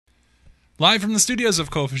Live from the studios of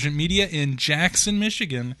Coefficient Media in Jackson,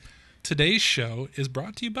 Michigan, today's show is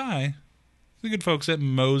brought to you by the good folks at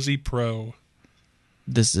Mozy Pro.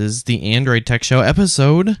 This is the Android Tech Show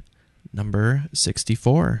episode number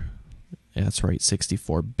 64. Yeah, that's right,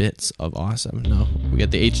 64 bits of awesome. No, we got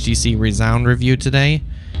the HTC Rezound review today.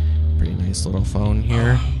 Pretty nice little phone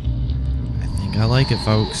here. I think I like it,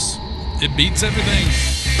 folks. It beats everything.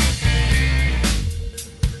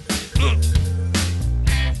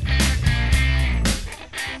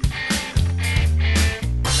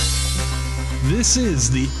 This is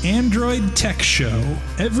the Android Tech Show.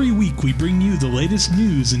 Every week we bring you the latest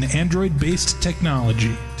news in Android-based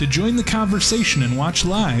technology. To join the conversation and watch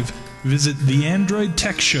live, visit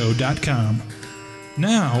theandroidtechshow.com.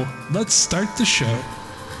 Now, let's start the show.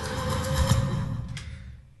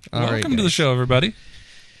 Welcome to the show, everybody.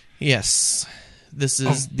 Yes. This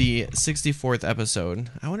is the 64th episode.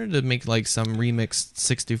 I wanted to make like some remixed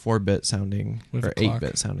 64-bit sounding, or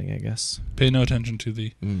 8-bit sounding, I guess. Pay no attention to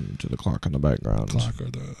the clock in the background. Clock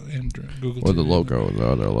or the Android, Google or TV the logo, the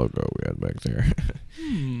other logo we had back there.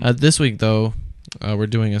 This week, though, we're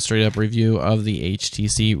doing a straight-up review of the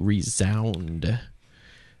HTC Rezound.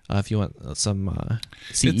 If you want some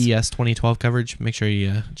CES 2012 coverage, make sure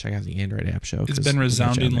you check out the Android app show. It's been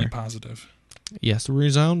resoundingly positive. Yes,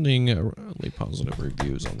 resoundingly positive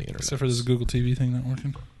reviews on the internet. Except for this Google TV thing not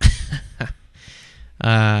working.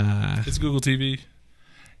 It's Google TV.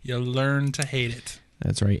 You learn to hate it.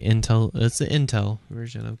 That's right. Intel. It's the Intel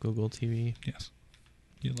version of Google TV. Yes.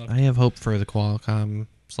 You love it. I have hope for the Qualcomm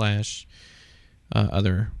 /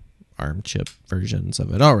 other ARM chip versions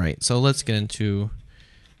of it. All right, so let's get into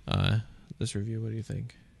this review. What do you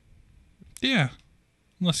think? Yeah.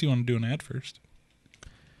 Unless you want to do an ad first.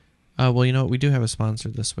 Well, you know what? We do have a sponsor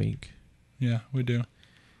this week. Yeah, we do.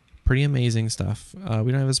 Pretty amazing stuff.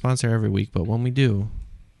 We don't have a sponsor every week, but when we do...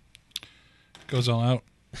 Goes all out.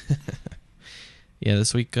 Yeah,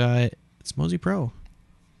 this week it's Mozy Pro.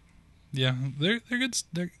 Yeah, they're good.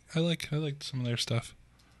 I like some of their stuff.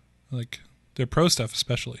 I like their Pro stuff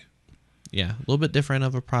especially. Yeah, a little bit different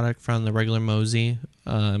of a product from the regular Mozy,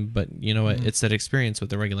 but you know what? It's that experience with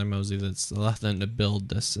the regular Mozy that's allowed them to build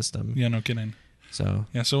this system. Yeah, no kidding. So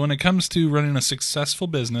when it comes to running a successful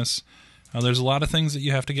business, there's a lot of things that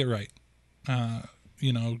you have to get right.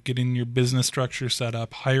 Getting your business structure set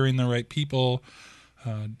up, hiring the right people,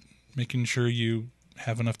 making sure you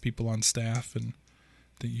have enough people on staff and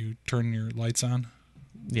that you turn your lights on.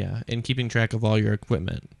 Yeah, and keeping track of all your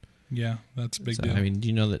equipment. Yeah, that's a big deal. I mean, do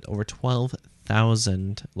you know that over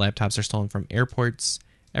 12,000 laptops are stolen from airports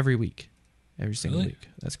every week? Every single week.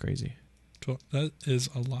 That's crazy. That is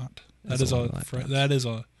a lot. That is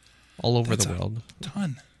a all over the world.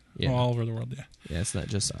 Ton. Yeah. All over the world, yeah. Yeah, it's not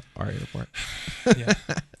just our airport. Yeah.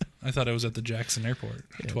 I thought it was at the Jackson Airport.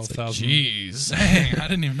 Yeah, 12,000. Jeez. Dang, I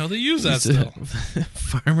didn't even know they use that still.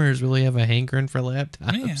 Farmers really have a hankering for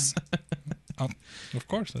laptops. Man. Of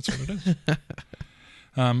course, that's what it is.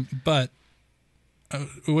 But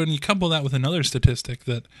when you couple that with another statistic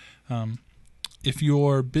that if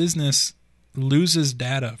your business loses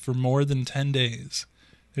data for more than 10 days,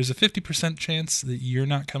 there's a 50% chance that you're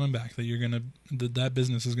not coming back, that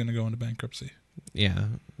business is going to go into bankruptcy. Yeah.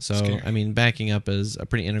 So, Scary. I mean, backing up is a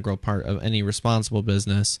pretty integral part of any responsible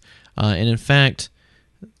business. And in fact,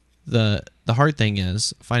 the hard thing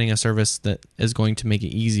is finding a service that is going to make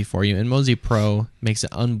it easy for you. And Mozy Pro makes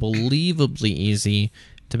it unbelievably easy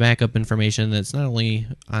to back up information that's not only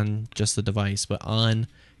on just the device, but on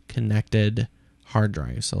connected hard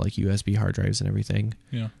drives. So like USB hard drives and everything.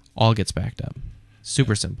 Yeah. All gets backed up.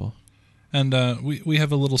 Super simple. And we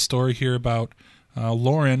have a little story here about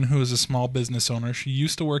Lauren, who is a small business owner. She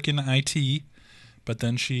used to work in IT, but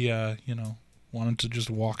then she wanted to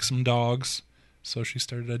just walk some dogs. So she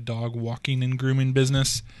started a dog walking and grooming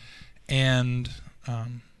business and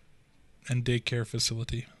daycare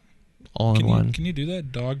facility. All in one. Can you do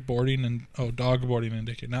that? Dog boarding and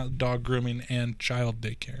daycare. Not dog grooming and child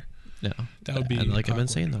daycare. No. That would be and like awkward. I've been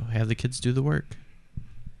saying though, have the kids do the work.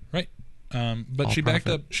 Right. But she backed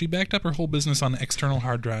up her whole business on external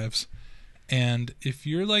hard drives. And if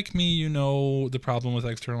you're like me, you know the problem with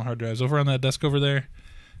external hard drives. Over on that desk over there,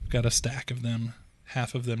 I've got a stack of them.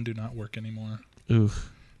 Half of them do not work anymore. Ooh.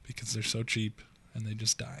 Because they're so cheap and they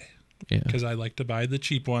just die. Yeah. Because I like to buy the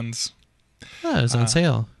cheap ones. Oh, it was on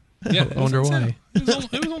sale. Yeah, I wonder why. It was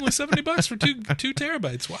only $70 for 2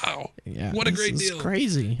 terabytes. Wow. Yeah. What a great deal. It's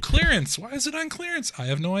crazy. Clearance. Why is it on clearance? I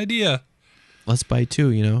have no idea. Let's buy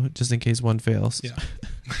 2, just in case one fails. Yeah.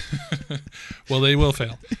 Well, they will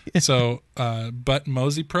fail. So, but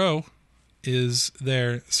Mozy Pro is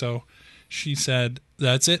there. So she said,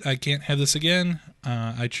 that's it. I can't have this again.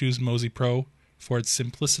 I choose Mozy Pro for its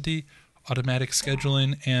simplicity, automatic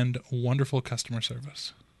scheduling, and wonderful customer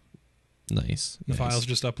service. Nice. The files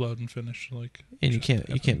just upload and finish. And you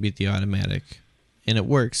can't beat the automatic, and it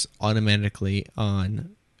works automatically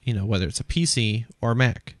on whether it's a PC or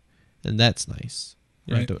Mac, and that's nice.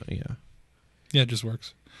 Right. Yeah, it just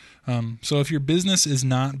works. So if your business is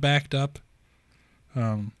not backed up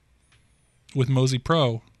with Mozy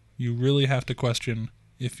Pro, you really have to question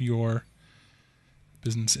if your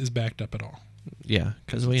business is backed up at all. Yeah,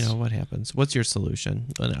 because what happens. What's your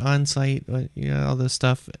solution? An on-site, all this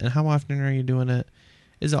stuff, and how often are you doing it?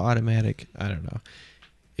 Is it automatic? I don't know.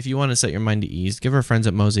 If you want to set your mind at ease, give our friends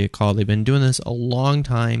at Mozy a call. They've been doing this a long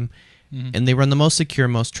time, and they run the most secure,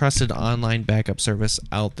 most trusted online backup service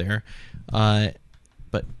out there. But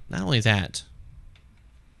not only that,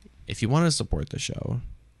 if you want to support the show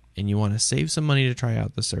and you want to save some money to try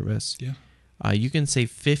out the service, you can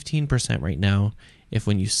save 15% right now if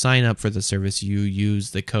when you sign up for the service, you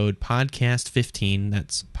use the code podcast15.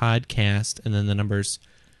 That's podcast and then the numbers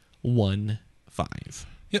 15.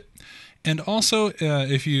 Yep. And also,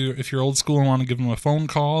 if you're old school and want to give them a phone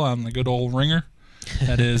call on the good old ringer,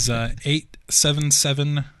 that is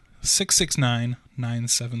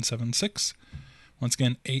 877-669-9776. Once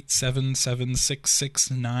again,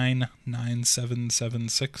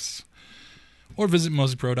 877-669-9776. Or visit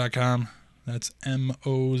mozypro.com. That's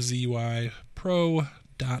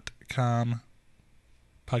mozypro.com.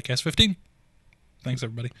 Podcast 15. Thanks,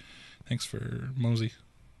 everybody. Thanks for Mozy.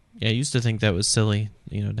 Yeah, I used to think that was silly,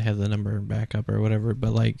 to have the number backup or whatever,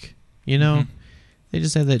 but they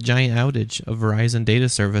just had that giant outage of Verizon data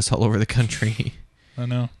service all over the country. I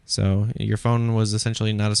know. So your phone was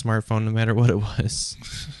essentially not a smartphone no matter what it was.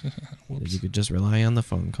 You could just rely on the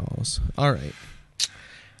phone calls. All right.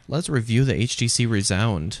 Let's review the HTC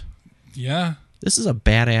Rezound. Yeah. This is a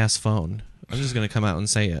badass phone. I'm just going to come out and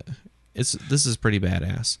say it. This is pretty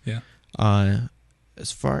badass. Yeah.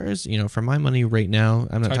 As far as, for my money right now,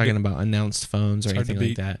 I'm not talking about announced phones or anything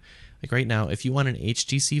like that. Like right now, if you want an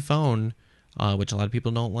HTC phone, which a lot of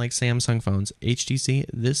people don't like Samsung phones, HTC,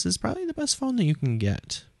 this is probably the best phone that you can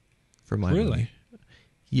get for my money.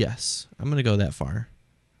 Yes. I'm going to go that far.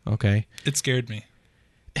 Okay. It scared me.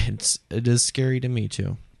 It is scary to me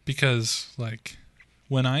too. Because,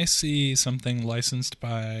 when I see something licensed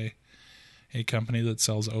by a company that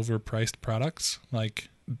sells overpriced products, like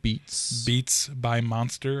Beats by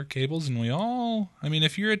Monster cables, and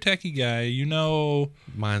if you're a techie guy,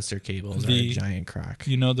 Monster cables are a giant crock.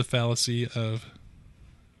 You know the fallacy of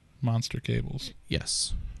Monster cables.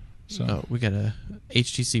 Yes. So we got a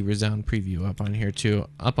HTC Rezound preview up on here too,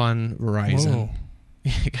 up on Verizon. Whoa.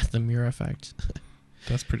 It got the mirror effect.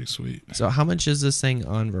 That's pretty sweet. So how much is this thing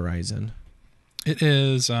on Verizon? It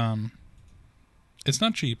is, it's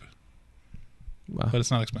not cheap, but it's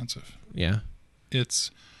not expensive. Yeah. It's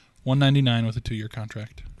 $199 with a 2-year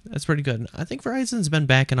contract. That's pretty good. I think Verizon's been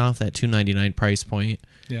backing off that $299 price point.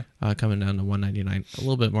 Yeah. Coming down to $199, a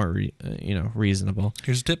little bit more, reasonable.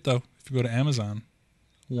 Here's a tip though: if you go to Amazon,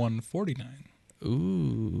 $149.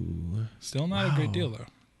 Ooh. Still not a great deal though.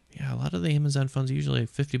 Yeah, a lot of the Amazon phones are usually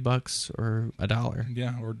 $50 or $1.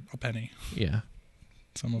 Yeah, or a penny. Yeah.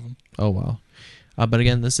 Some of them. Oh, wow. But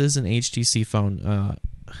again, this is an HTC phone.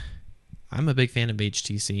 I'm a big fan of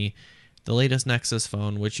HTC. The latest Nexus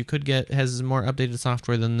phone, which you could get, has more updated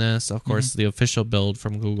software than this. Of course, the official build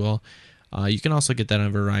from Google. You can also get that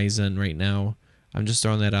on Verizon right now. I'm just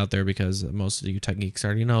throwing that out there because most of you tech geeks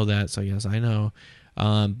already know that. So, yes, I know.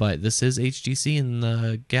 But this is HTC, and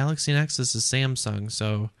the Galaxy Nexus is Samsung.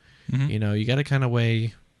 So, you got to kind of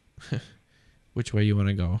weigh which way you want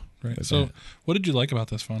to go. Right. So, what did you like about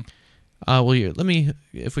this phone? Do we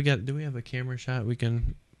have a camera shot we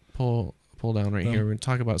can pull down right here? We're going to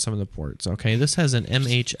talk about some of the ports. Okay, this has an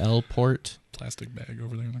MHL port. Plastic bag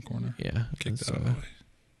over there in the corner. Yeah. Kick that out of the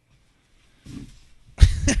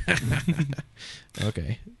way.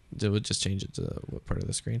 Okay. We'll just change it to what part of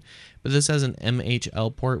the screen. But this has an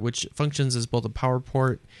MHL port, which functions as both a power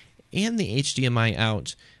port and the HDMI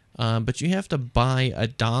out. But you have to buy a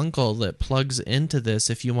dongle that plugs into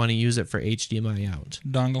this if you want to use it for HDMI out.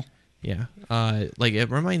 Dongle? Yeah. It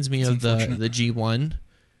reminds me of the G1.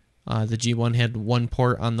 The G1 had one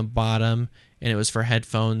port on the bottom, and it was for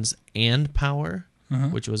headphones and power,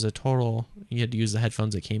 which was a total... You had to use the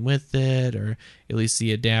headphones that came with it, or at least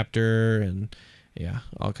the adapter, and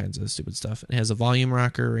all kinds of stupid stuff. It has a volume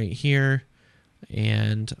rocker right here,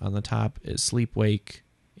 and on the top is sleep-wake,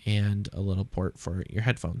 and a little port for your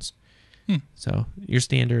headphones. So your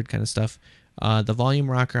standard kind of stuff. The volume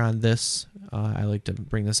rocker on this, I like to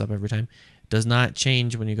bring this up every time, does not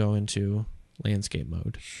change when you go into landscape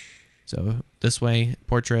mode. So this way,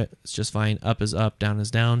 portrait is just fine. Up is up, down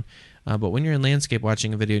is down. But when you're in landscape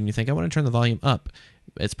watching a video and you think, I want to turn the volume up,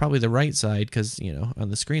 it's probably the right side because, on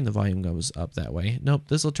the screen the volume goes up that way. Nope,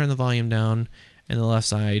 this will turn the volume down, and the left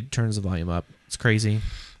side turns the volume up. It's crazy.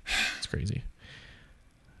 It's crazy.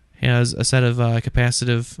 Has a set of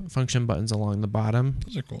capacitive function buttons along the bottom.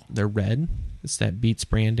 Those are cool. They're red. It's that Beats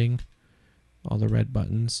branding. All the red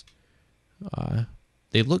buttons.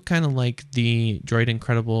 They look kind of like the Droid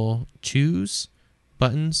Incredible Choose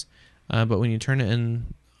buttons, but when you turn it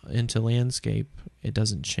into landscape, it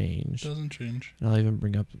doesn't change. It doesn't change. And I'll even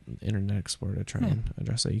bring up Internet Explorer to try and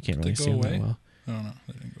address it. You can't really see them that well. I don't know.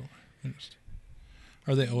 They didn't go away.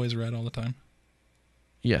 Are they always red all the time?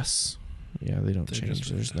 Yes. Yeah, they don't change.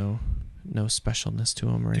 There's no specialness to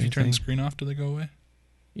them or anything. If you turn the screen off, do they go away?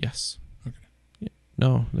 Yes. Okay. Yeah.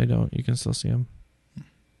 No, they don't. You can still see them.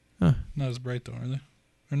 Huh. Not as bright though, are they?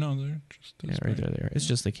 Or no, they're just as right bright. there. It's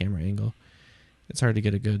just the camera angle. It's hard to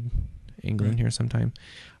get a good angle in here sometime.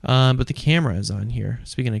 But the camera is on here.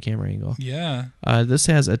 Speaking of camera angle. Yeah. This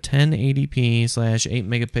has a 1080p/8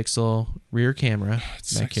 megapixel rear camera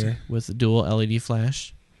back here with a dual LED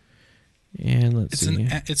flash. And let's see.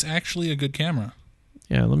 It's actually a good camera.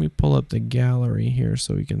 Yeah, let me pull up the gallery here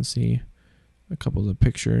so we can see a couple of the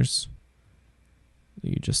pictures that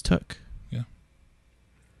you just took. Yeah.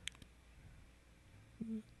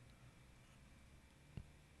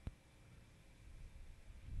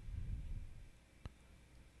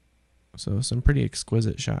 So some pretty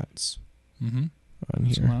exquisite shots on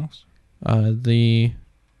here. Somewhere else? The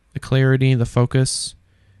clarity, the focus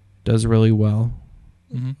does really well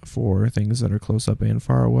for things that are close up and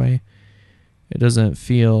far away. It doesn't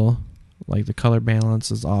feel like the color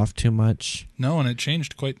balance is off too much. No, and it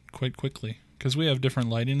changed quite quickly because we have different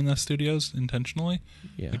lighting in the studios intentionally,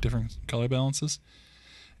 like different color balances,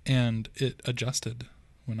 and it adjusted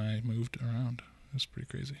when I moved around. It was pretty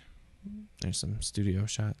crazy. There's some studio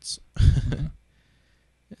shots, and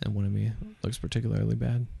one of me looks particularly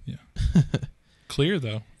bad. Yeah, clear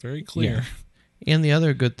though, very clear. Yeah. And the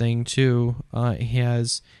other good thing too, it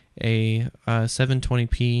has a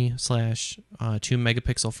 720p/2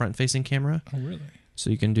 megapixel front-facing camera. Oh, really? So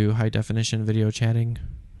you can do high definition video chatting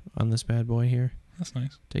on this bad boy here. That's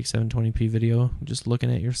nice. Take 720p video, just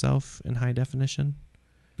looking at yourself in high definition.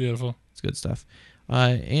 Beautiful. It's good stuff.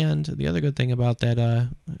 And the other good thing about that,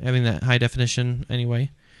 having that high definition anyway,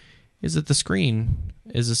 is that the screen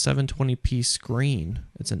is a 720p screen.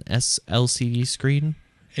 It's an LCD screen.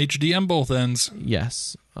 HD on both ends.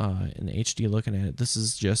 Yes, in HD looking at it. This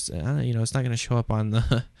is just, it's not going to show up on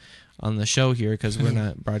the show here because we're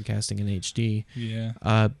not broadcasting in HD. Yeah.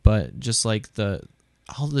 But just like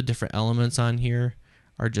all the different elements on here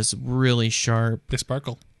are just really sharp. They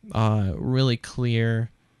sparkle. Really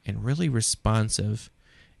clear and really responsive.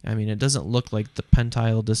 I mean, it doesn't look like the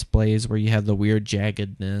Pentile displays where you have the weird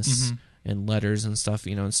jaggedness and letters and stuff,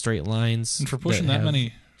 in straight lines. And for pushing that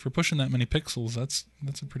many pixels, that's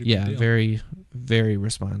a pretty big deal. Very, very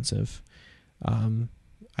responsive.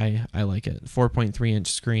 I like it.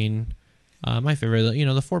 4.3-inch screen. My favorite, the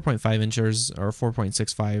 4.5 inches or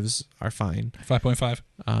 4.65s are fine.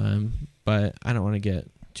 5.5. But I don't want to get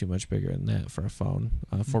too much bigger than that for a phone.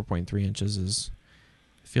 4.3 inches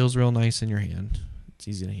feels real nice in your hand. It's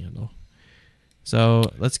easy to handle.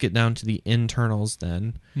 So let's get down to the internals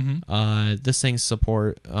then. This thing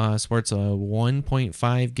supports a 1.5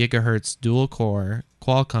 gigahertz dual core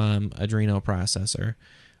Qualcomm Adreno processor.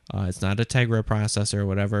 It's not a Tegra processor or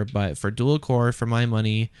whatever, but for dual core, for my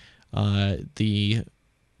money, anything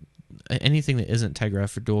that isn't Tegra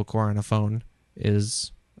for dual core on a phone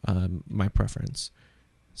is my preference.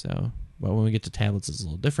 So, but when we get to tablets, it's a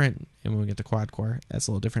little different, and when we get to quad core, that's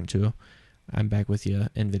a little different too. I'm back with you,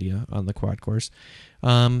 NVIDIA, on the quad cores. It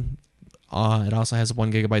also has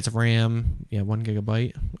 1 gigabyte of RAM. Yeah, 1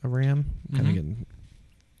 gigabyte of RAM. Kind of getting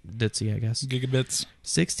ditzy, I guess. Gigabits.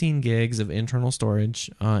 16 gigs of internal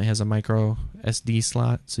storage. It has a micro SD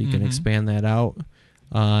slot, so you can expand that out.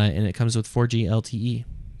 And it comes with 4G LTE.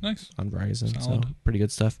 Nice. On Verizon, Solid. so pretty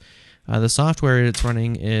good stuff. The software it's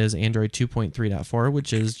running is Android 2.3.4,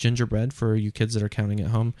 which is gingerbread for you kids that are counting at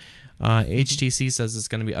home. HTC says it's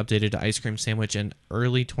going to be updated to Ice Cream Sandwich in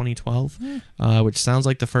early 2012, which sounds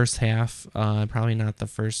like the first half, probably not the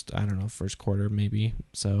first quarter maybe.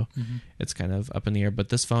 So it's kind of up in the air. But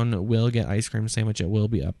this phone will get Ice Cream Sandwich. It will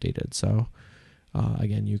be updated. So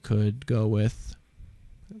again, you could go with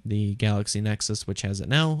the Galaxy Nexus, which has it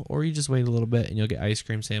now, or you just wait a little bit and you'll get Ice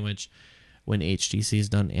Cream Sandwich when HTC is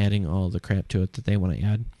done adding all the crap to it that they want to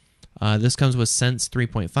add. This comes with Sense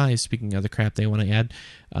 3.5, speaking of the crap they want to add.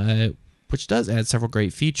 which does add several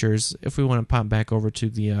great features. If we want to pop back over to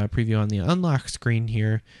the preview on the unlock screen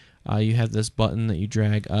here, you have this button that you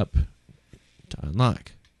drag up to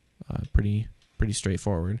unlock. Pretty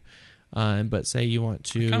straightforward. But say you want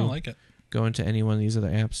to I kind of like it. Go into any one of these other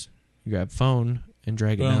apps, you grab phone and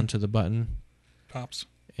drag it down to the button. Pops.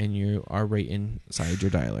 And you are right inside your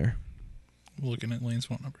dialer. Looking at Lane's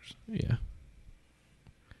phone numbers. Yeah.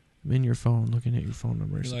 I'm in your phone, looking at your phone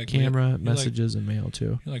numbers. Like Camera, messages, and mail,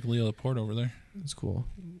 too. You're like Leo Laporte over there. That's cool.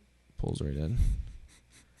 Pulls right in.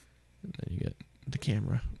 And then you get the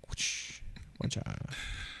camera. Watch out.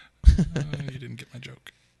 You didn't get my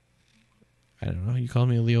joke. I don't know. You called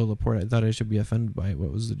me Leo Laporte. I thought I should be offended by it.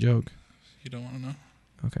 What was the joke? You don't want to know?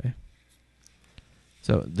 Okay.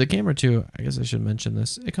 So the camera, too, I guess I should mention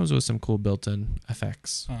this. It comes with some cool built-in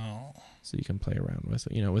effects. Oh. So you can play around with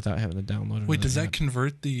it, without having to download it. Wait, does that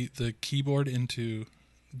convert the keyboard into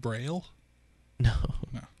Braille? No.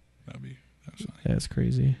 No. That's funny. That's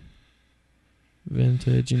crazy.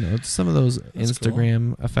 Vintage, some of those That's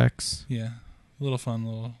Instagram effects. Yeah. A little fun,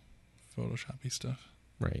 little Photoshop-y stuff.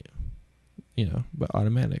 Right. But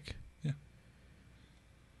automatic. Yeah.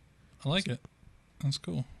 I like it. That's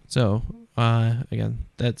cool. So, again,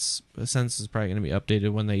 that's Sense is probably going to be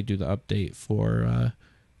updated when they do the update for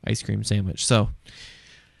ice cream sandwich. So,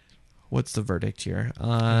 what's the verdict here?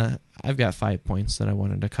 I've got 5 points that I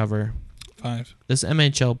wanted to cover. 5. This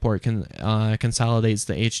MHL port consolidates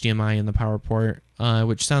the HDMI and the power port,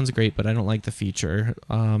 which sounds great, but I don't like the feature.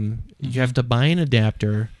 You have to buy an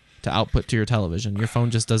adapter to output to your television. Your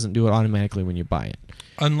phone just doesn't do it automatically when you buy it.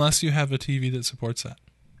 Unless you have a TV that supports that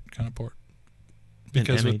kind of port.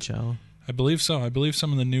 Because MHL? I believe so. I believe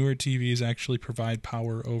some of the newer TVs actually provide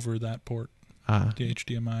power over that port. The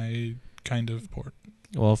HDMI kind of port.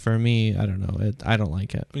 Well, for me, I don't know. I don't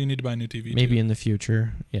like it. But you need to buy a new TV, maybe in the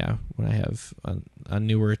future, yeah, when I have a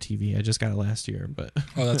newer TV. I just got it last year, but...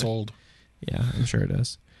 Oh, that's old. Yeah, I'm sure it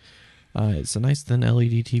is. It's a nice thin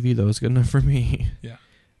LED TV, though. It's good enough for me. Yeah.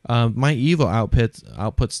 My Evo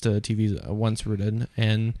outputs to TVs once rooted,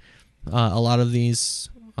 and a lot of these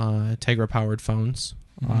Tegra-powered phones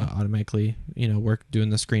automatically, work doing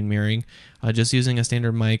the screen mirroring, just using a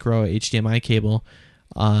standard micro HDMI cable.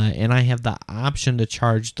 And I have the option to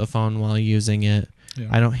charge the phone while using it. Yeah.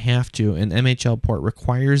 I don't have to. An MHL port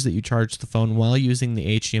requires that you charge the phone while using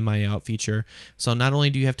the HDMI out feature. So not only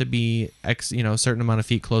do you have to be a certain amount of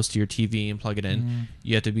feet close to your TV and plug it in,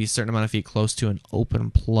 you have to be a certain amount of feet close to an open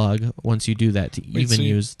plug once you do that to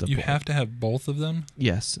use the port. You have to have both of them?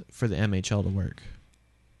 Yes, for the MHL to work.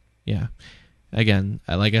 Yeah. Again,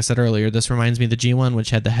 like I said earlier, this reminds me of the G1,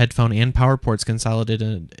 which had the headphone and power ports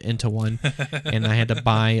consolidated into one, and I had to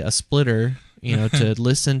buy a splitter, to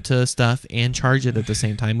listen to stuff and charge it at the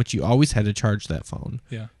same time, which you always had to charge that phone.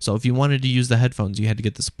 Yeah. So if you wanted to use the headphones, you had to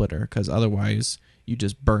get the splitter, because otherwise you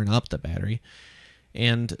just burn up the battery.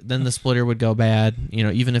 And then the splitter would go bad,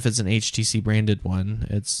 even if it's an HTC branded one,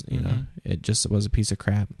 it's, it just was a piece of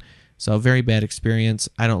crap. So very bad experience.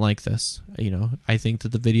 I don't like this. I think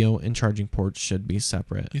that the video and charging ports should be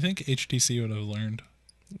separate. You think HTC would have learned?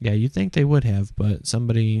 Yeah, you'd think they would have, but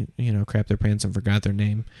somebody, crapped their pants and forgot their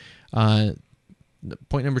name.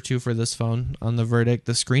 Point number 2 for this phone on the verdict,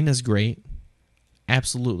 the screen is great.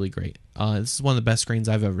 Absolutely great. This is one of the best screens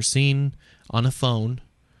I've ever seen on a phone.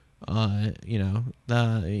 We're not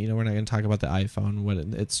going to talk about the iPhone, what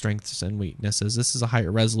its strengths and weaknesses. This is a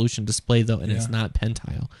higher resolution display though, and it's not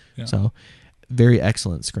pentile. Yeah. So very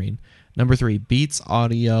excellent screen. Number 3, Beats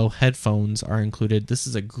audio headphones are included. This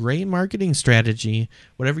is a great marketing strategy.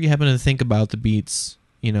 Whatever you happen to think about the Beats,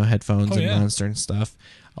 headphones and Monster and stuff.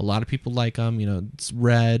 A lot of people like them. It's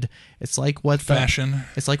red. It's like what fashion.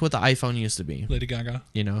 It's like what the iPhone used to be. Lady Gaga.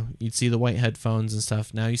 You'd see the white headphones and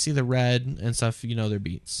stuff. Now you see the red and stuff. They're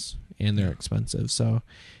Beats and they're expensive. So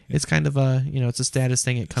it's kind of a it's a status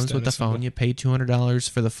thing. It comes with the phone. Symbol. You pay $200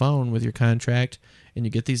 for the phone with your contract, and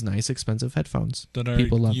you get these nice expensive headphones. That are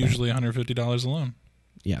usually $150 alone.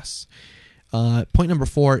 Yes. Point number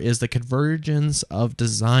 4 is the convergence of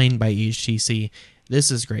design by HTC. This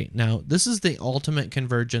is great. Now, this is the ultimate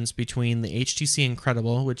convergence between the HTC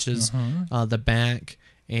Incredible, which is the back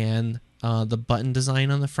and the button design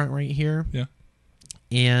on the front right here. Yeah.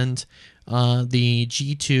 And the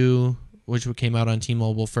G2, which came out on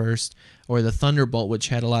T-Mobile first, or the Thunderbolt, which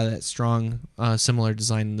had a lot of that strong, similar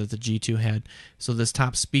design that the G2 had. So this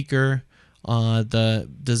top speaker, the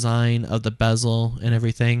design of the bezel and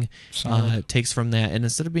everything takes from that. And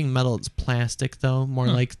instead of being metal, it's plastic, though, more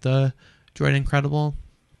like the Droid Incredible.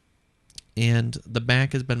 And the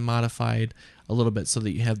back has been modified a little bit so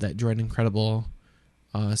that you have that Droid Incredible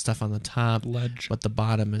stuff on the top. Ledge. But the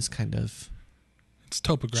bottom is kind of... It's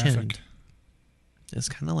topographic. chinned. It's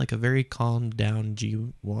kind of like a very calmed down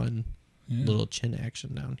G1, little chin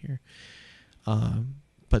action down here.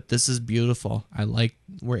 But this is beautiful. I like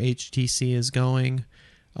where HTC is going.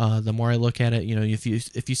 The more I look at it,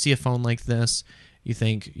 if you see a phone like this, you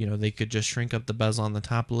think, they could just shrink up the bezel on the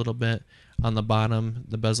top a little bit. On the bottom,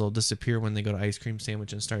 the bezel will disappear when they go to ice cream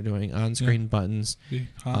sandwich and start doing on-screen buttons.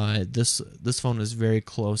 This phone is very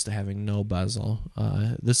close to having no bezel.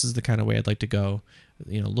 This is the kind of way I'd like to go.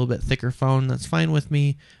 A little bit thicker phone, that's fine with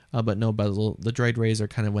me, but no bezel. The Droid Razr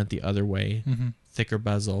kind of went the other way. Thicker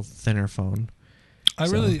bezel, thinner phone. I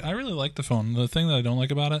really like the phone. The thing that I don't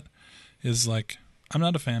like about it is, like, I'm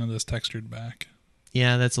not a fan of this textured back.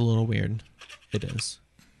 Yeah, that's a little weird. It is.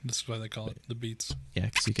 This is why they call it the Beats. Yeah,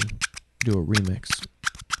 because you can do a remix.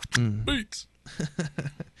 Beats!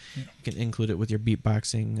 You can include it with your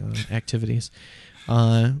beatboxing activities.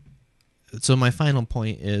 So my final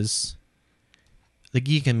point is, the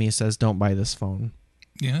geek in me says don't buy this phone.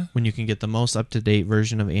 Yeah. When you can get the most up-to-date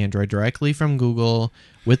version of Android directly from Google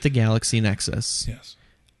with the Galaxy Nexus. Yes.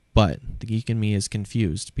 But the geek in me is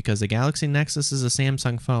confused because the Galaxy Nexus is a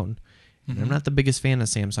Samsung phone. And I'm not the biggest fan of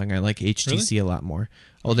Samsung. I like HTC a lot more.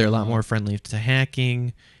 Oh, they're a lot more friendly to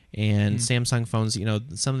hacking. And Samsung phones,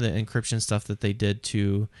 some of the encryption stuff that they did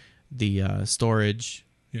to the storage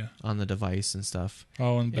on the device and stuff.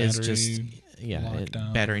 Oh, and battery is just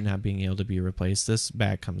battery not being able to be replaced. This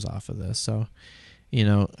back comes off of this. So,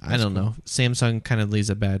 I don't know. Samsung kind of leaves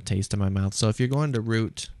a bad taste in my mouth. So if you're going to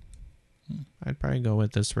root, I'd probably go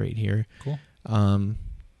with this right here. Cool.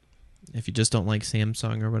 If you just don't like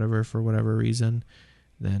Samsung or whatever for whatever reason,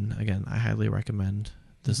 then again, I highly recommend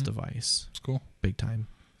this device. It's cool. Big time.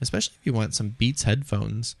 Especially if you want some Beats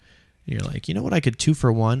headphones. And you're like, you know what? I could 2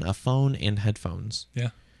 for 1, a phone and headphones. Yeah.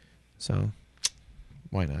 So,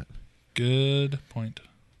 why not? Good point.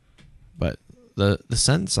 But the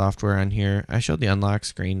Sense software on here, I showed the unlock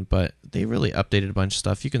screen, but they really updated a bunch of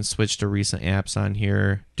stuff. You can switch to recent apps on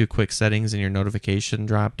here, do quick settings in your notification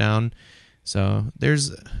drop down. So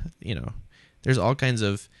there's all kinds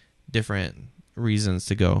of different reasons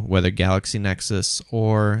to go, whether Galaxy Nexus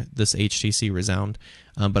or this HTC Rezound.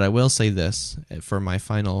 But I will say this for my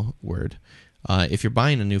final word. If you're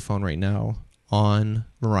buying a new phone right now on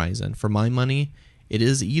Verizon, for my money, it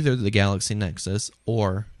is either the Galaxy Nexus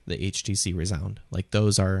or the HTC Rezound. Like,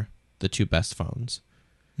 those are the 2 best phones.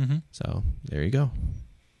 So there you go.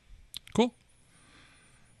 Cool.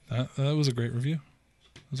 That was a great review.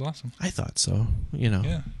 It was awesome. I thought so.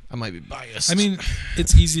 Yeah. I might be biased. I mean,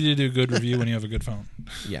 it's easy to do a good review when you have a good phone.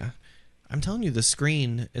 Yeah. I'm telling you, the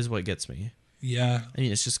screen is what gets me. Yeah. I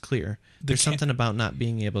mean, it's just clear. There's something about not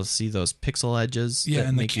being able to see those pixel edges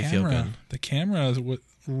that make you feel good. The camera is what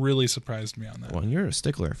really surprised me on that. Well, you're a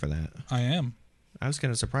stickler for that. I am. I was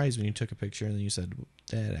kind of surprised when you took a picture and then you said,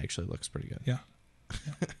 that actually looks pretty good. Yeah.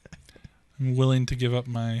 I'm willing to give up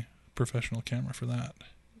my professional camera for that.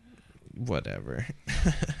 Whatever.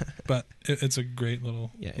 But it's a great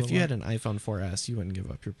little... Yeah, if you had an iPhone 4S, you wouldn't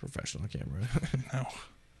give up your professional camera. No.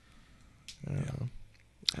 I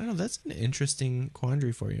don't know. That's an interesting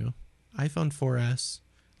quandary for you. iPhone 4S.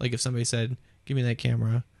 Like, if somebody said, give me that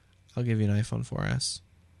camera, I'll give you an iPhone 4S.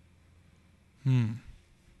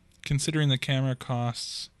 Considering the camera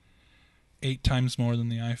costs 8 times more than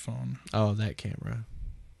the iPhone. Oh, that camera.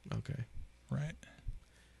 Okay. Right.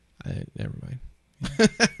 Never mind. Yeah.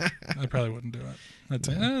 I probably wouldn't do it. I'd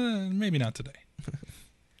say, maybe not today.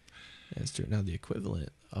 That's true. Now, the equivalent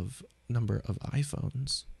of number of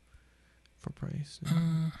iPhones for price.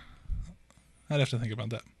 I'd have to think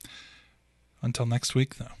about that. Until next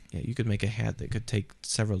week, though. Yeah, you could make a hat that could take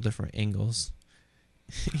several different angles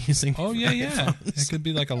using iPhones. It could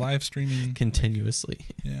be like a live streaming. Continuously.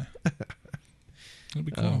 Yeah. That'd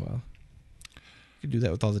be cool. Oh, well. You could do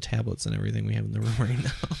that with all the tablets and everything we have in the room right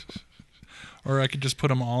now. Or I could just put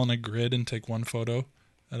them all in a grid and take one photo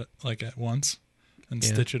at once and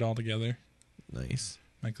stitch it all together. Nice.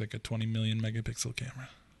 Make like a 20 million megapixel camera.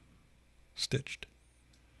 Stitched.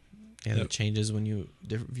 Yeah, that changes when you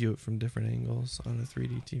view it from different angles on a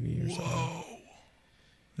 3D TV or something. Whoa.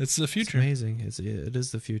 It's the future. It's amazing. It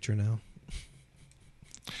is the future now.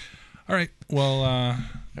 All right. Well,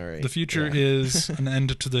 the future is an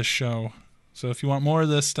end to this show. So if you want more of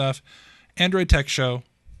this stuff, Android Tech Show,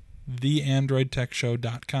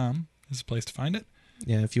 theandroidtechshow.com is the place to find it.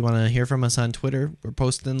 Yeah, if you want to hear from us on Twitter, we're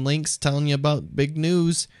posting links telling you about big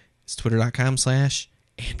news. It's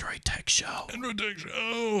twitter.com/Android Tech Show. Android Tech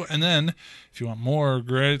Show. And then, if you want more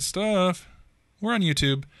great stuff, we're on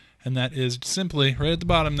YouTube, and that is simply right at the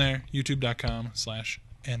bottom there,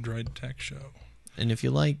 youtube.com/Android Tech Show. And if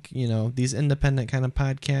you like, these independent kind of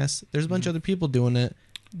podcasts, there's a bunch of other people doing it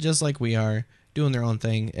just like we are. doing their own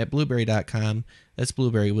thing at blueberry.com. That's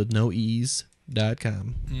blueberry with no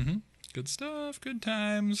e's.com. Mm-hmm. Good stuff. Good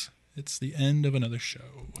times. It's the end of another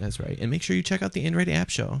show. That's right. And make sure you check out the Android App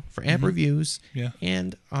Show for app reviews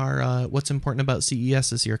and our What's Important About CES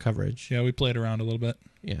this year coverage. Yeah, we played around a little bit.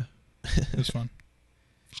 Yeah. It was fun.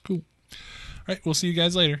 It's cool. All right, we'll see you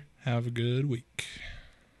guys later. Have a good week.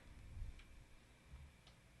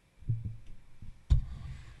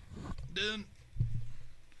 Done.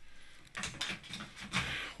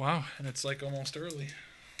 Wow, and it's like almost early.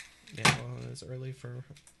 Yeah, well, it's early for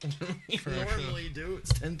normally do.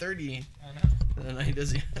 It's 10:30. I know. And the night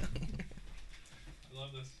is young. I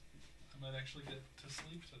love this. I might actually get to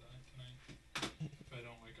sleep tonight if I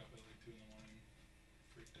don't wake up at like 2 in the morning,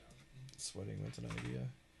 freaked out. Sweating, that's an idea.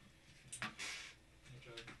 Which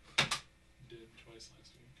I did twice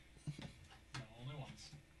last week. No, only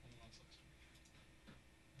once.